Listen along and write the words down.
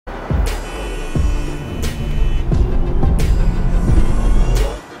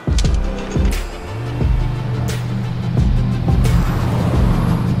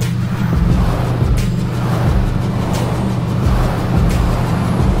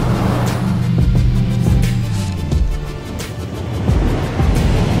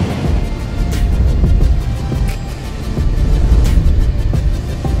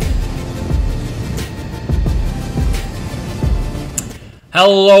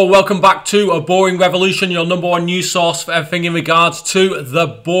Hello, welcome back to A Boring Revolution, your number one news source for everything in regards to The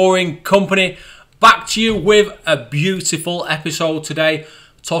Boring Company. Back to you with a beautiful episode today,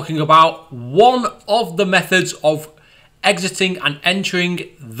 talking about one of the methods of exiting and entering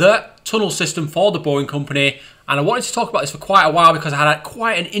the tunnel system for The Boring Company. And I wanted to talk about this for quite a while because I had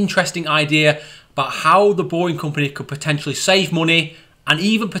quite an interesting idea about how The Boring Company could potentially save money and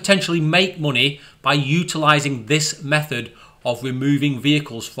even potentially make money by utilising this method of removing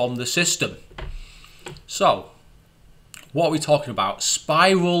vehicles from the system. So, what are we talking about?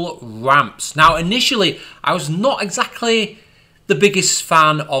 Spiral ramps. Now, initially, I was not exactly the biggest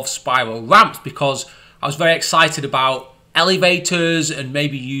fan of spiral ramps because I was very excited about elevators and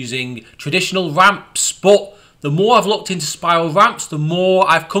maybe using traditional ramps. But the more I've looked into spiral ramps, the more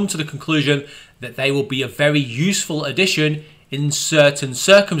I've come to the conclusion that they will be a very useful addition in certain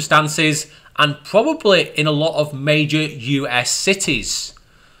circumstances and probably in a lot of major US cities.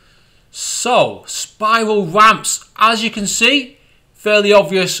 So, spiral ramps, as you can see, fairly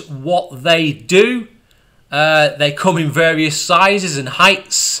obvious what they do. They come in various sizes and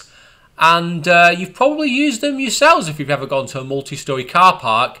heights, and you've probably used them yourselves if you've ever gone to a multi-storey car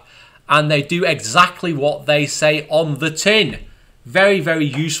park, and they do exactly what they say on the tin. Very, very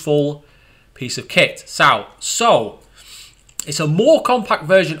useful piece of kit. So it's a more compact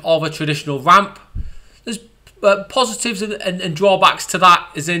version of a traditional ramp. There's positives and drawbacks to that,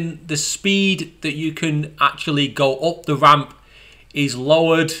 as in the speed that you can actually go up the ramp is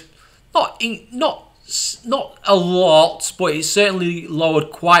lowered. Not a lot, but it's certainly lowered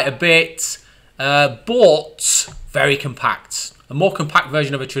quite a bit. But very compact. A more compact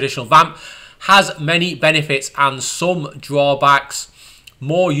version of a traditional ramp has many benefits and some drawbacks.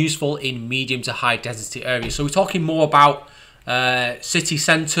 More useful in medium to high density areas. So we're talking more about city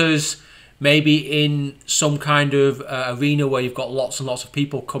centres, maybe in some kind of arena where you've got lots and lots of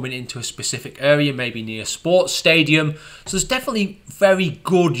people coming into a specific area, maybe near a sports stadium. So there's definitely very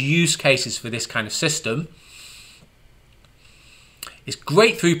good use cases for this kind of system. It's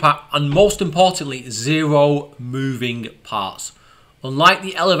great throughput and most importantly, zero moving parts. Unlike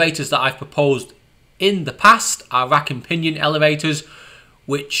the elevators that I've proposed in the past, our rack and pinion elevators,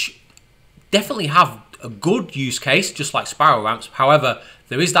 which definitely have a good use case, just like spiral ramps. However,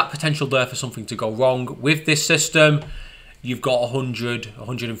 there is that potential there for something to go wrong with this system. You've got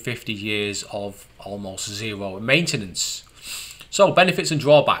 150 years of almost zero maintenance. So, benefits and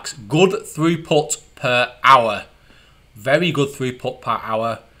drawbacks. Good throughput per hour. Very good throughput per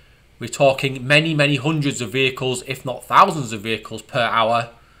hour. We're talking many hundreds of vehicles, if not thousands of vehicles per hour.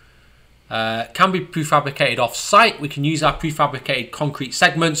 Can be prefabricated off-site. We can use our prefabricated concrete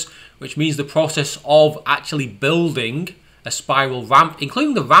segments, which means the process of actually building a spiral ramp,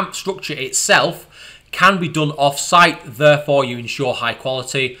 including the ramp structure itself, can be done off-site. Therefore, you ensure high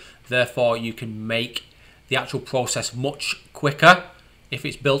quality. Therefore, you can make the actual process much quicker if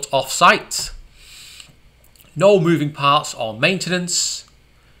it's built off-site. No moving parts or maintenance.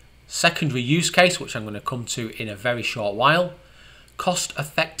 Secondary use case, which I'm going to come to in a very short while. Cost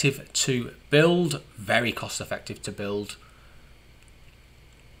effective to build, very cost effective to build.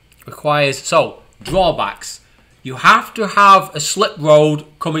 Drawbacks. You have to have a slip road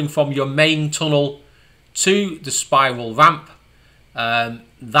coming from your main tunnel to the spiral ramp.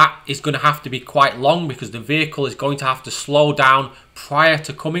 That is going to have to be quite long because the vehicle is going to have to slow down prior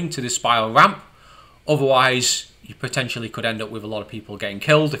to coming to the spiral ramp. Otherwise, you potentially could end up with a lot of people getting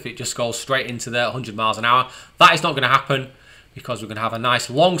killed if it just goes straight into there 100 miles an hour. That is not going to happen, because we're going to have a nice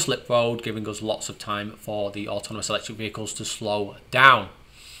long slip road, giving us lots of time for the autonomous electric vehicles to slow down.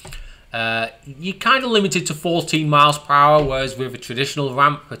 You're kind of limited to 14 miles per hour, whereas with a traditional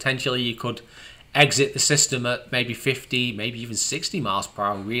ramp, potentially you could exit the system at maybe 50, maybe even 60 miles per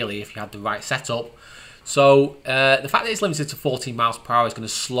hour, really, if you had the right setup. So the fact that it's limited to 14 miles per hour is going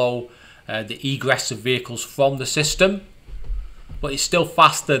to slow the egress of vehicles from the system, but it's still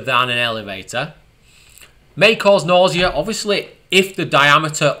faster than an elevator. May cause nausea, obviously, if the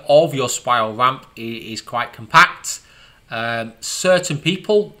diameter of your spiral ramp is quite compact. Certain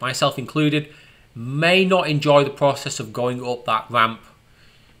people, myself included, may not enjoy the process of going up that ramp,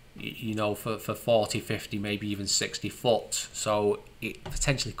 you know, for 40, 50, maybe even 60 foot. So it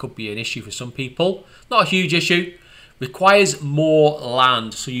potentially could be an issue for some people. Not a huge issue. Requires more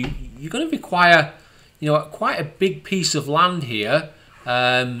land. So you're going to require, you know, quite a big piece of land here.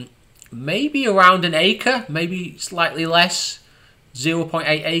 Maybe around an acre, maybe slightly less, 0.8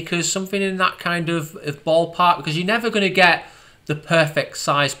 acres, something in that kind of ballpark, because you're never going to get the perfect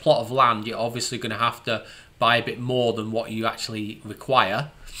size plot of land. You're obviously going to have to buy a bit more than what you actually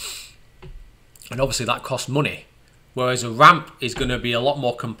require. And obviously that costs money. whereas a ramp is going to be a lot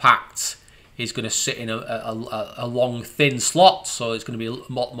more compact. It's going to sit in a long, thin slot, so it's going to be a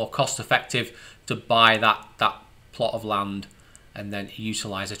lot more cost effective to buy that plot of land and then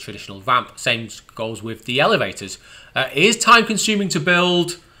utilize a traditional ramp. Same goes with the elevators. It is time consuming to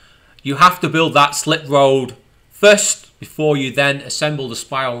build. You have to build that slip road first before you then assemble the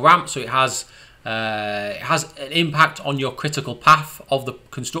spiral ramp, so it has an impact on your critical path of the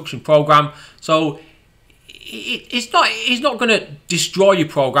construction program. So it's not going to destroy your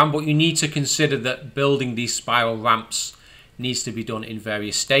program, but you need to consider that building these spiral ramps needs to be done in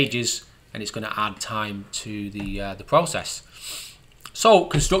various stages, and it's going to add time to the process. So,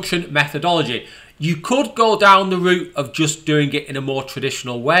 construction methodology. You could go down the route of just doing it in a more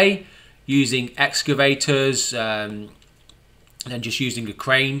traditional way, using excavators and just using a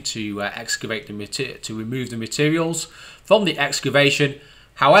crane to excavate to remove the materials from the excavation.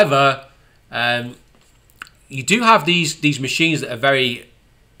 However, you do have these machines that are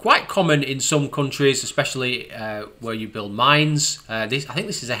quite common in some countries, especially where you build mines. I think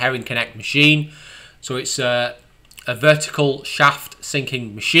this is a Herring Connect machine. So it's a vertical shaft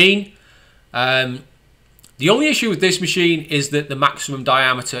sinking machine. The only issue with this machine is that the maximum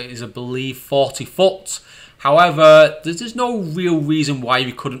diameter is, I believe, 40 foot. However, there's no real reason why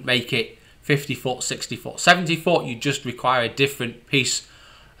you couldn't make it 50 foot, 60 foot, 70 foot. You just require a different piece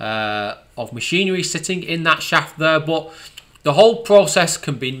of machinery sitting in that shaft there. But the whole process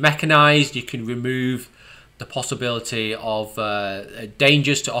can be mechanized. You can remove the possibility of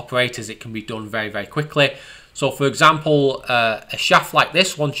dangers to operators. It can be done very, very quickly. So, for example, a shaft like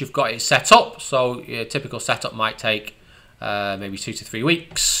this, once you've got it set up, so your typical setup might take maybe 2 to 3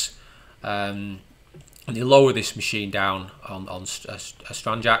 weeks. And you lower this machine down on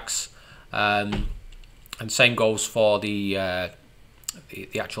strand jacks. And same goes for the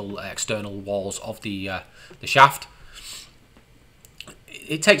actual external walls of the shaft.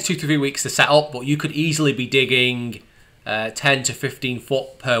 It takes 2 to 3 weeks to set up, but you could easily be digging 10 to 15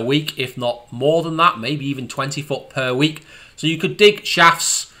 foot per week, if not more than that, maybe even 20 foot per week. So you could dig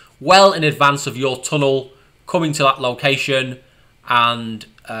shafts well in advance of your tunnel coming to that location, and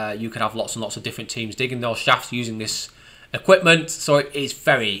you could have lots and lots of different teams digging those shafts using this equipment. So it is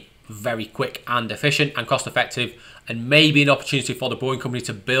very, very quick and efficient and cost effective, and maybe an opportunity for the boring company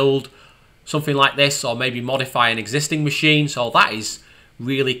to build something like this, or maybe modify an existing machine. So that is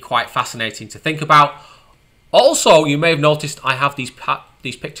really quite fascinating to think about. Also, you may have noticed I have these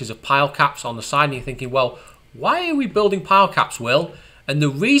pictures of pile caps on the side, and you're thinking, well, why are we building pile caps, Will? And the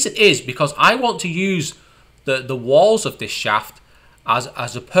reason is because I want to use the walls of this shaft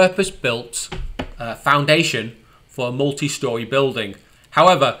as a purpose-built foundation for a multi-story building.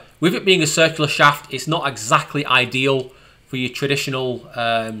 However, with it being a circular shaft, it's not exactly ideal for your traditional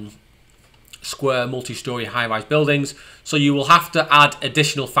square multi-story high-rise buildings. So you will have to add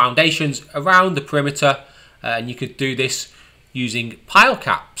additional foundations around the perimeter. And you could do this using pile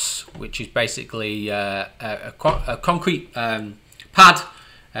caps, which is basically a concrete pad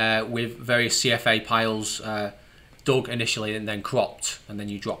with various CFA piles dug initially and then cropped, and then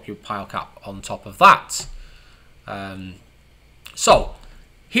you drop your pile cap on top of that. So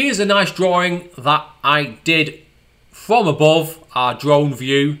here's a nice drawing that I did from above, our drone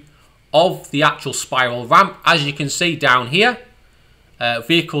view of the actual spiral ramp. As you can see down here,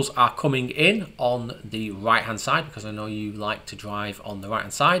 vehicles are coming in on the right hand side, because I know you like to drive on the right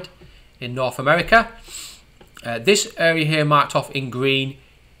hand side in North America. This area here marked off in green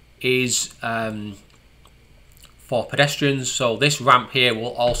is for pedestrians, so this ramp here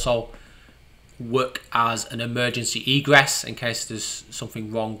will also work as an emergency egress in case there's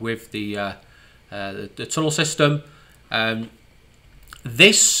something wrong with the tunnel system.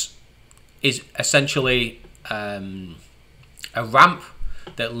 This is essentially a ramp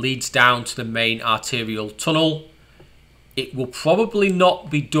that leads down to the main arterial tunnel. It will probably not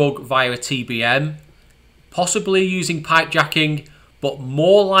be dug via a TBM, possibly using pipe jacking, but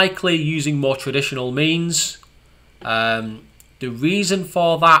more likely using more traditional means. The reason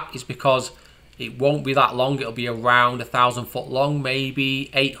for that is because it won't be that long. It'll be around 1,000 foot long,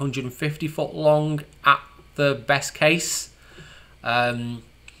 maybe 850 foot long at the best case.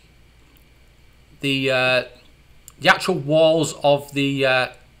 The actual walls of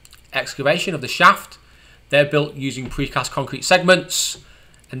the excavation of the shaft, they're built using precast concrete segments,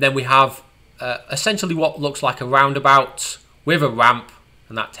 and then we have essentially what looks like a roundabout with a ramp,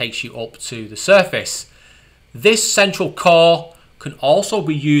 and that takes you up to the surface. This central core can also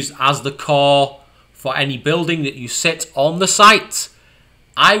be used as the core for any building that you sit on the site.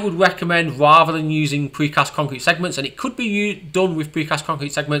 I would recommend, rather than using precast concrete segments, and it could be done with precast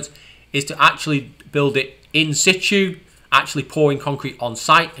concrete segments, is to actually build it in situ, actually pouring concrete on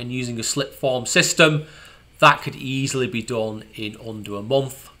site and using a slip form system, that could easily be done in under a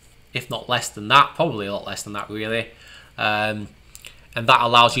month, if not less than that, probably a lot less than that really. And that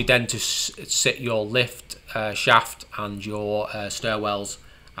allows you then to sit your lift shaft and your stairwells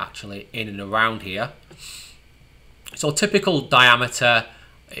actually in and around here. So typical diameter,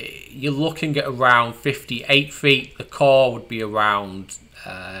 you're looking at around 58 feet. The core would be around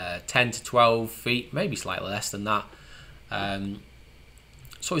 10 to 12 feet, maybe slightly less than that.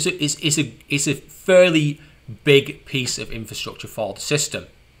 So it's a fairly big piece of infrastructure for the system.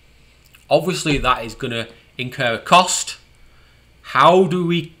 Obviously, that is going to incur a cost. How do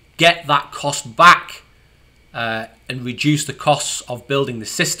we get that cost back and reduce the costs of building the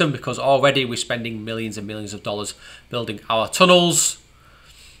system? Because already we're spending millions and millions of dollars building our tunnels.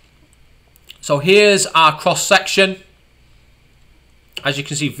 So here's our cross section. As you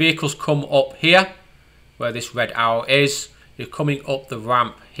can see, vehicles come up here where this red arrow is. You're coming up the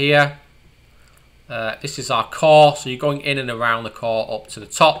ramp here. This is our core, so you're going in and around the core up to the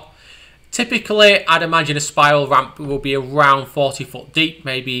top. Typically, I'd imagine a spiral ramp will be around 40 foot deep,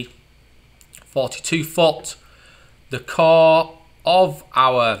 maybe 42 foot. The core of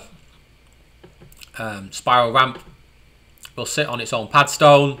our spiral ramp will sit on its own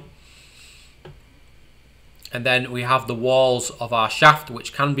padstone. And then we have the walls of our shaft,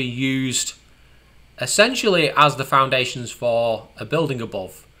 which can be used essentially as the foundations for a building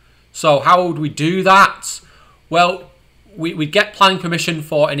above. So how would we do that? Well, we'd get planning permission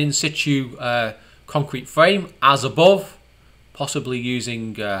for an in situ concrete frame as above, possibly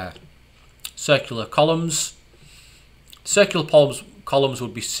using circular columns. Circular columns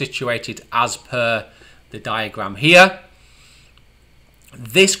would be situated as per the diagram here.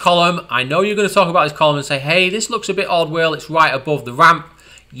 This column, I know you're going to talk about this column and say, hey, this looks a bit odd, Will, it's right above the ramp.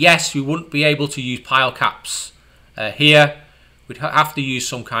 Yes, we wouldn't be able to use pile caps here. We'd have to use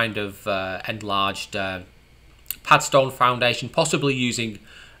some kind of enlarged padstone foundation, possibly using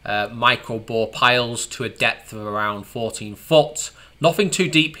micro bore piles to a depth of around 14 foot. Nothing too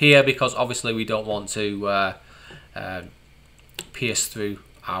deep here because obviously we don't want to pierce through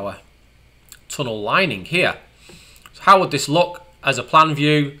our tunnel lining here. So how would this look as a plan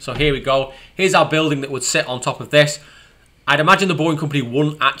view? So here we go. Here's our building that would sit on top of this. I'd imagine the boring company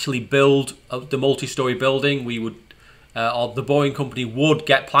wouldn't actually build the multi-story building. We would, or the boring company would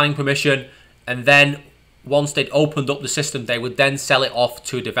get planning permission, and then once they'd opened up the system, they would then sell it off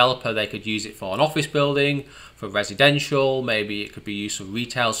to a developer. They could use it for an office building, for residential, maybe it could be used for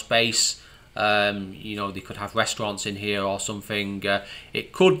retail space. You know, they could have restaurants in here or something.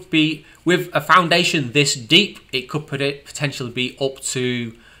 It could be, with a foundation this deep, it could potentially be up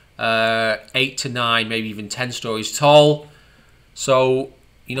to 8 to 9, maybe even 10 stories tall. So,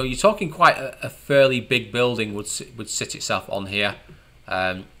 you know, you're talking quite a fairly big building would sit itself on here.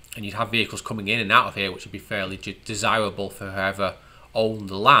 And you'd have vehicles coming in and out of here, which would be fairly desirable for whoever owned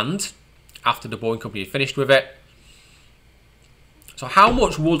the land after the boring company had finished with it. So how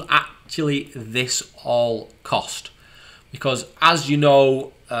much would actually this all cost? Because as you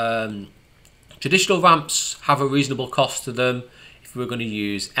know, traditional ramps have a reasonable cost to them. If we were going to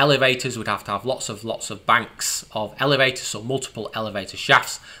use elevators, we'd have to have lots of banks of elevators, so multiple elevator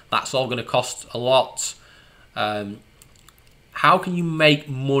shafts. That's all going to cost a lot. How can you make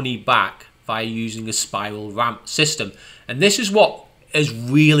money back by using a spiral ramp system? And this is what has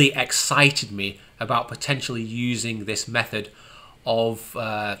really excited me about potentially using this method of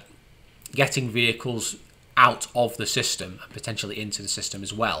getting vehicles out of the system and potentially into the system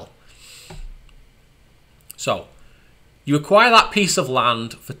as well. So you acquire that piece of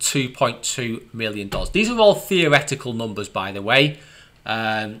land for $2.2 million. These are all theoretical numbers, by the way.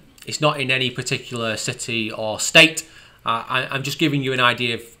 It's not in any particular city or state. I'm just giving you an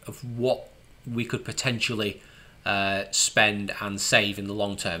idea of what we could potentially spend and save in the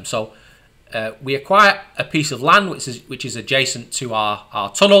long term. So we acquire a piece of land which is adjacent to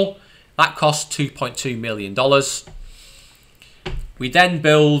our tunnel. That costs $2.2 million. We then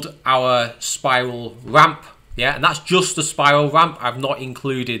build our spiral ramp. Yeah, and that's just the spiral ramp. I've not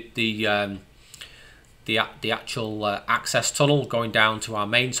included the actual access tunnel going down to our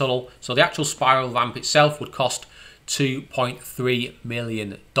main tunnel. So the actual spiral ramp itself would cost $2.3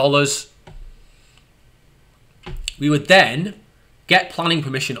 million. We would then get planning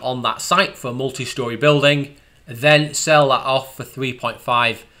permission on that site for a multi-story building, then sell that off for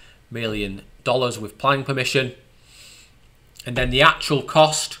 $3.5 million with planning permission. And then the actual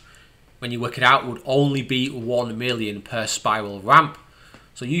cost, when you work it out, would only be $1 million per spiral ramp.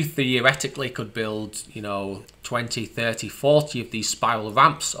 So you theoretically could build, you know, 20, 30, 40 of these spiral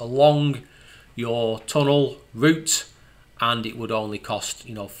ramps along your tunnel route, and it would only cost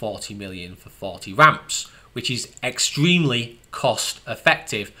 40 million for 40 ramps, which is extremely cost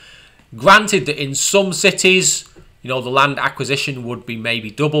effective. Granted that in some cities, the land acquisition would be maybe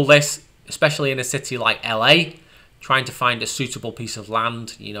double this, especially in a city like LA. Trying to find a suitable piece of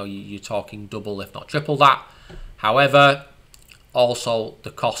land, you're talking double if not triple that. However, also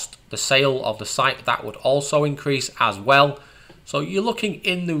the sale of the site, that would also increase as well. So you're looking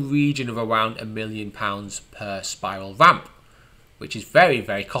in the region of around £1 million per spiral ramp, which is very,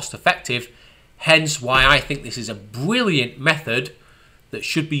 very cost effective. Hence why I think this is a brilliant method that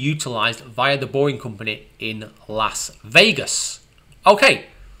should be utilized via the Boring Company in Las Vegas. Okay.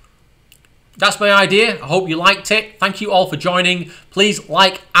 That's my idea. I hope you liked it. Thank you all for joining. Please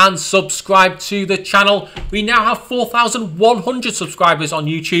like and subscribe to the channel. We now have 4,100 subscribers on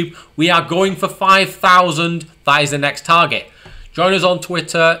YouTube. We are going for 5,000. That is the next target. Join us on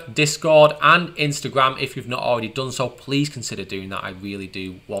Twitter, Discord and Instagram. If you've not already done so, please consider doing that. I really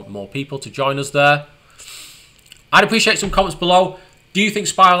do want more people to join us there. I'd appreciate some comments below. Do you think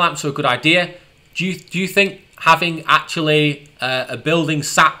spiral lamps are a good idea? Do you think having actually a building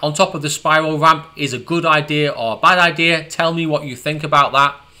sat on top of the spiral ramp is a good idea or a bad idea? Tell me what you think about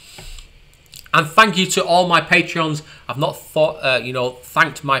that. And thank you to all my Patreons. I've not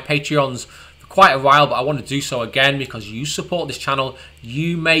thanked my Patreons for quite a while, but I want to do so again because you support this channel.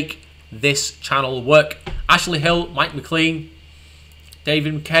 You make this channel work. Ashley Hill, Mike McLean,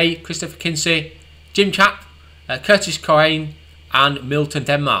 David McKay, Christopher Kinsey, Jim Chap, Curtis Corain and Milton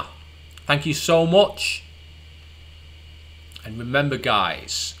Denmar. Thank you so much. And remember,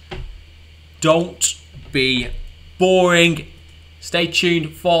 guys, don't be boring. Stay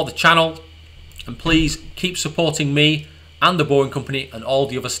tuned for the channel. And please keep supporting me and the Boring Company and all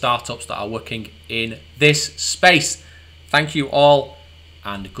the other startups that are working in this space. Thank you all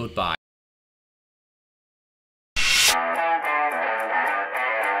and goodbye.